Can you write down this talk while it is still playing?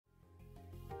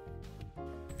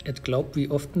At GLAUB, we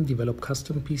often develop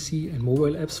custom PC and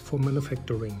mobile apps for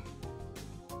manufacturing.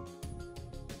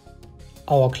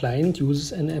 Our client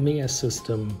uses an MES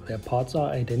system, where parts are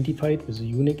identified with a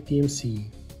unique DMC.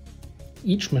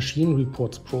 Each machine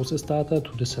reports process data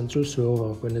to the central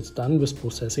server when it's done with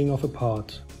processing of a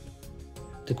part.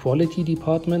 The quality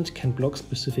department can block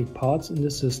specific parts in the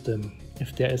system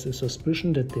if there is a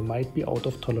suspicion that they might be out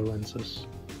of tolerances.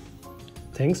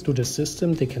 Thanks to the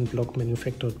system, they can block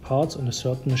manufactured parts on a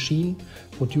certain machine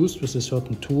produced with a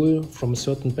certain tool from a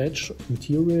certain batch of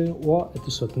material or at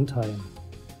a certain time.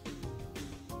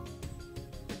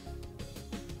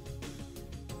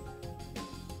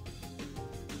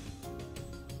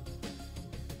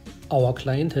 Our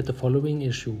client had the following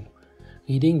issue.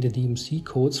 Reading the DMC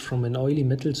codes from an oily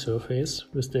metal surface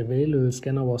with the available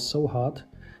scanner was so hard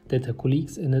that her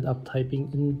colleagues ended up typing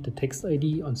in the text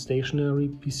ID on stationary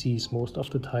PCs most of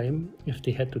the time if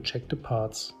they had to check the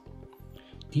parts.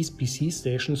 These PC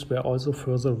stations were also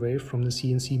further away from the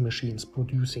CNC machines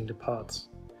producing the parts.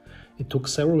 It took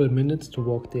several minutes to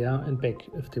walk there and back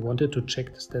if they wanted to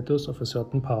check the status of a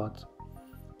certain part.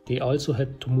 They also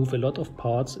had to move a lot of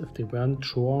parts if they weren't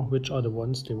sure which are the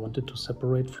ones they wanted to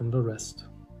separate from the rest.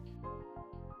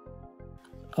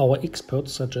 Our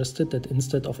experts suggested that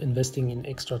instead of investing in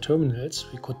extra terminals,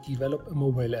 we could develop a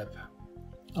mobile app.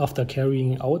 After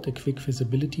carrying out a quick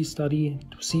feasibility study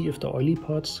to see if the oily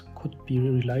parts could be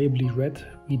reliably read,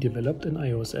 we developed an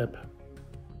iOS app.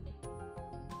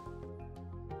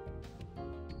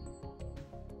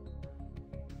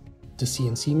 The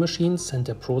CNC machines send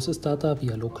their process data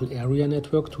via local area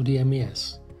network to the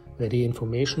MES, where the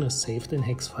information is saved in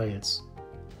hex files.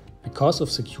 Because of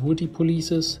security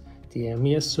policies, the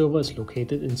MES server is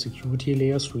located in Security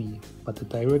Layer 3, but the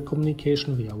direct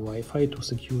communication via Wi-Fi to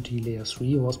Security Layer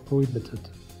 3 was prohibited.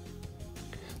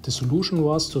 The solution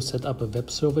was to set up a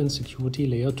web server in Security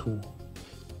Layer 2.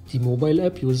 The mobile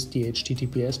app uses the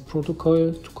HTTPS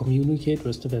protocol to communicate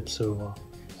with the web server,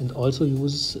 and also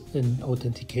uses an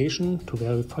authentication to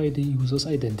verify the user's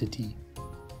identity.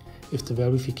 If the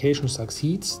verification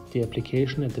succeeds, the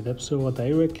application and the web server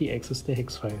directly access the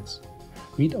hex files,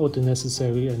 read out the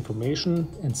necessary information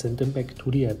and send them back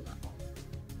to the app.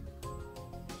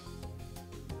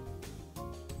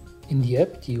 In the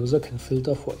app, the user can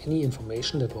filter for any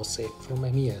information that was saved from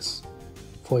MES.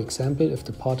 For example, if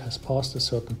the part has passed a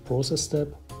certain process step,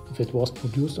 if it was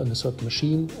produced on a certain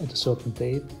machine at a certain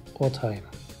date or time.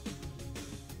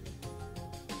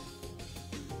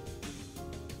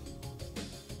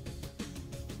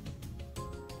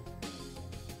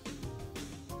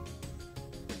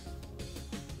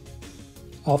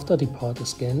 After the part is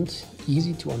scanned,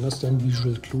 easy to understand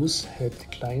visual clues help the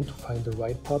client to find the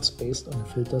right parts based on the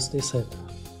filters they set.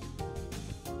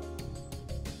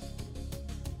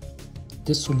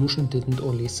 This solution didn't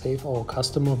only save our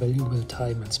customer valuable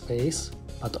time and space,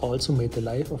 but also made the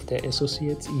life of their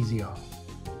associates easier.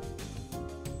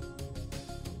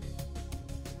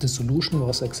 The solution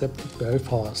was accepted very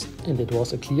fast, and it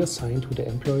was a clear sign to the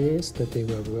employees that they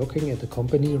were working at a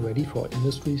company ready for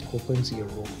Industry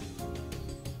 4.0.